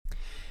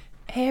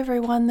Hey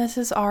everyone, this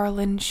is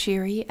Arlen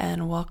Shiri,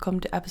 and welcome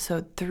to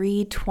episode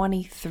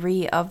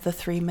 323 of the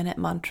 3 Minute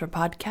Mantra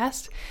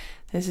podcast.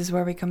 This is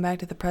where we come back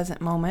to the present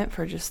moment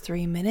for just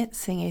 3 minutes,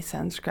 sing a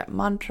Sanskrit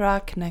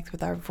mantra, connect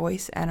with our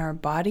voice and our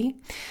body.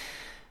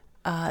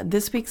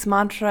 This week's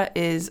mantra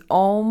is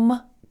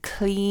Om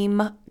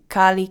Kleem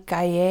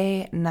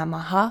Kalikaye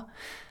Namaha.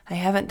 I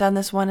haven't done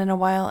this one in a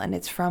while, and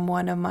it's from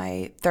one of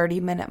my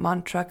 30-minute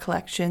mantra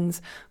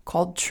collections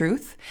called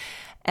Truth.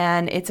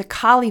 And it's a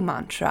Kali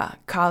mantra.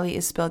 Kali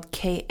is spelled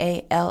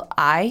Kali,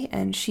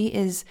 and she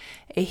is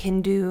a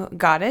Hindu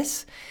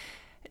goddess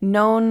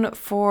known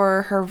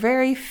for her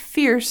very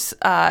fierce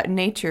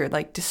nature,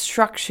 like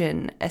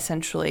destruction,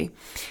 essentially.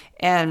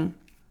 And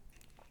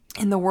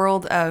in the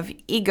world of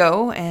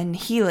ego and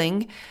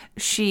healing,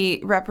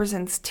 she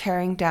represents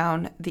tearing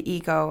down the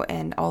ego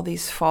and all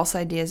these false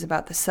ideas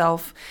about the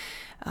self,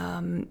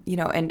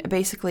 and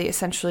basically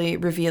essentially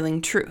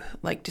revealing truth,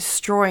 like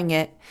destroying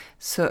it,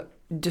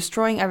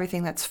 destroying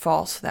everything that's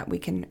false so that we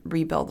can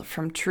rebuild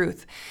from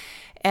truth.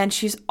 And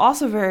she's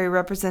also very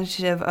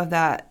representative of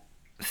that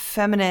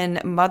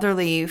feminine,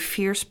 motherly,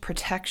 fierce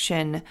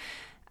protection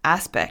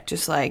aspect,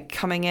 just like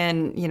coming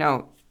in,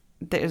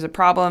 there's a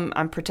problem,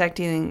 I'm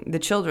protecting the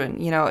children.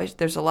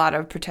 There's a lot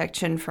of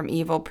protection from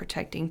evil,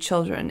 protecting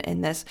children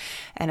in this.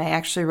 And I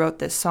actually wrote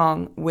this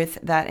song with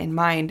that in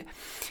mind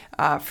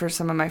for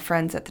some of my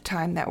friends at the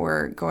time that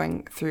were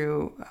going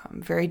through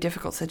very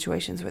difficult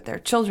situations with their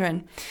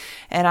children.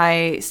 And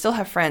I still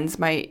have friends.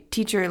 My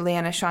teacher,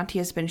 Leanna Shanti,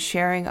 has been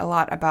sharing a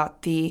lot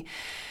about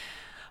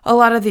a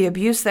lot of the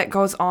abuse that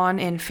goes on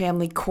in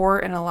family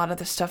court and a lot of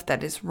the stuff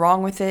that is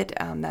wrong with it,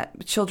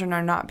 that children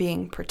are not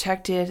being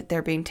protected.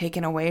 They're being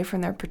taken away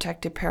from their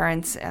protected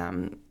parents.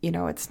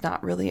 It's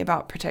not really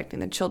about protecting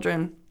the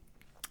children.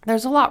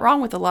 There's a lot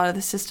wrong with a lot of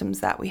the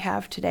systems that we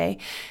have today.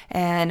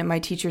 And my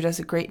teacher does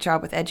a great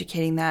job with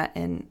educating that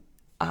and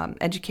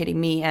educating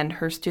me and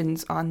her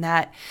students on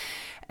that.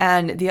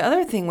 And the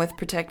other thing with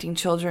protecting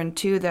children,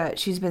 too, that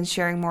she's been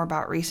sharing more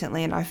about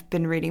recently, and I've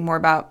been reading more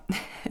about,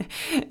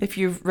 if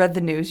you've read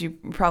the news, you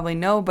probably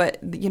know, but,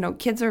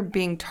 kids are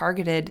being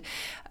targeted,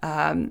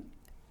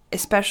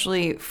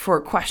 especially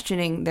for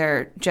questioning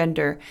their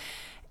gender.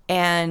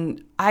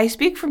 And I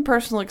speak from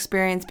personal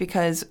experience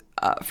because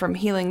from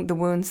healing the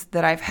wounds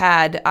that I've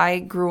had, I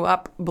grew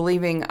up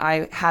believing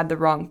I had the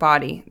wrong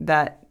body,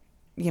 that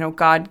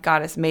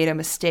Goddess made a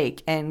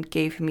mistake and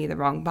gave me the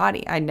wrong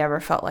body. I never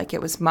felt like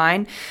it was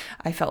mine.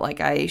 I felt like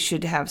I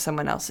should have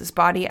someone else's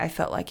body. I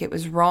felt like it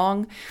was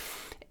wrong.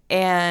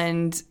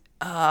 And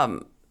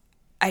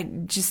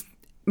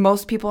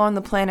most people on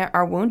the planet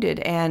are wounded.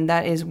 And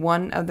that is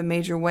one of the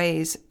major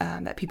ways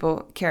that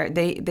people care.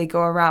 They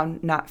go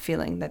around not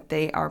feeling that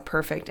they are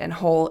perfect and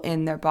whole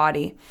in their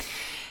body.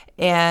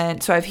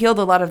 And so I've healed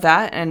a lot of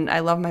that, and I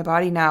love my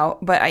body now.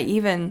 But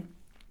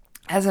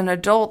as an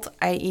adult,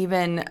 I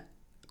even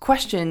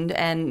questioned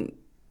and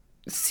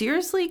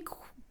seriously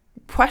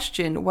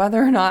questioned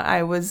whether or not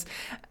I was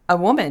a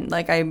woman.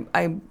 Like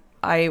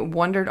I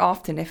wondered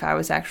often if I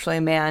was actually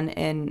a man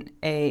in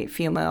a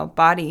female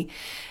body.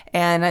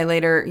 And I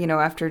later,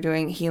 after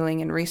doing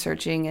healing and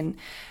researching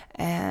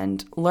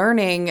and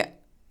learning,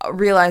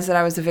 realized that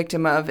I was a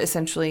victim of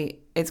essentially,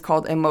 it's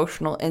called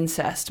emotional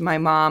incest. My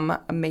mom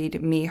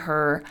made me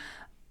her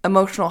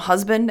emotional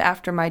husband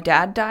after my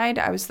dad died.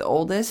 I was the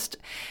oldest.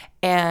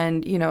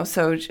 And,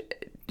 so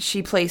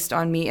she placed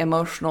on me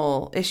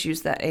emotional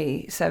issues that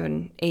a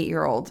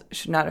 7-8-year-old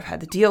should not have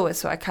had to deal with.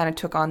 So I kind of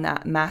took on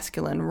that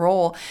masculine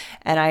role.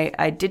 And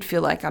I did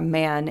feel like a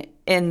man,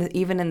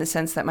 even in the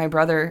sense that my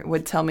brother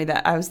would tell me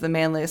that I was the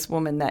manliest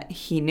woman that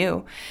he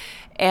knew.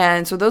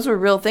 And so those were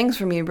real things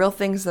for me, real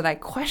things that I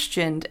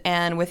questioned.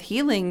 And with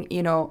healing,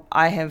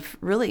 I have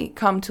really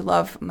come to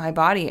love my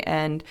body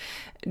and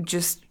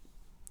just,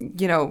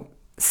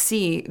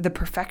 see the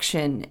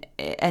perfection,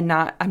 and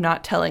I'm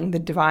not telling the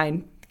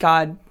divine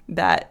God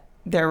that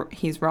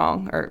he's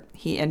wrong, or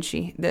he and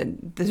she. The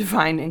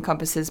divine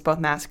encompasses both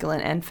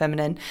masculine and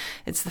feminine.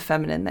 It's the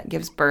feminine that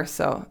gives birth,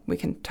 so we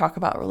can talk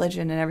about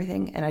religion and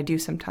everything, and I do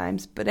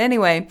sometimes. But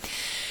anyway,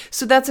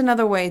 so that's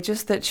another way,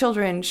 just that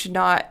children should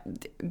not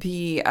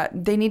be,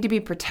 they need to be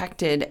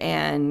protected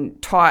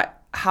and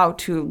taught how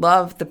to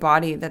love the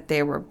body that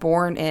they were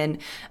born in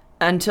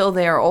until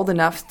they are old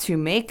enough to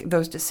make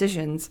those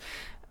decisions.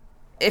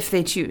 If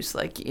they choose,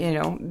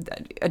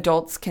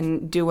 adults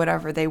can do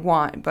whatever they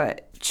want,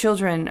 but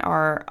children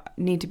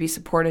need to be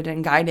supported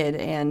and guided.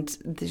 And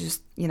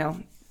just,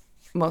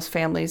 most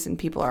families and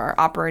people are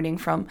operating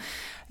from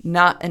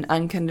not an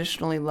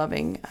unconditionally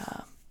loving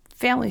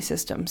family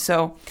system.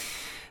 So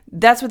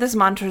that's what this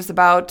mantra is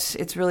about.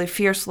 It's really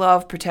fierce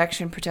love,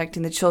 protection,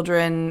 protecting the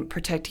children,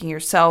 protecting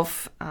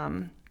yourself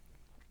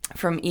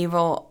from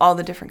evil, all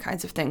the different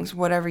kinds of things,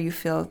 whatever you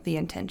feel the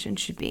intention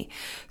should be.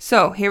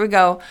 So here we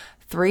go.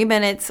 3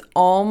 minutes.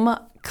 Om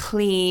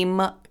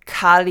Kleem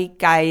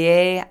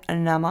Kalikaye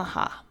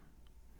Namaha.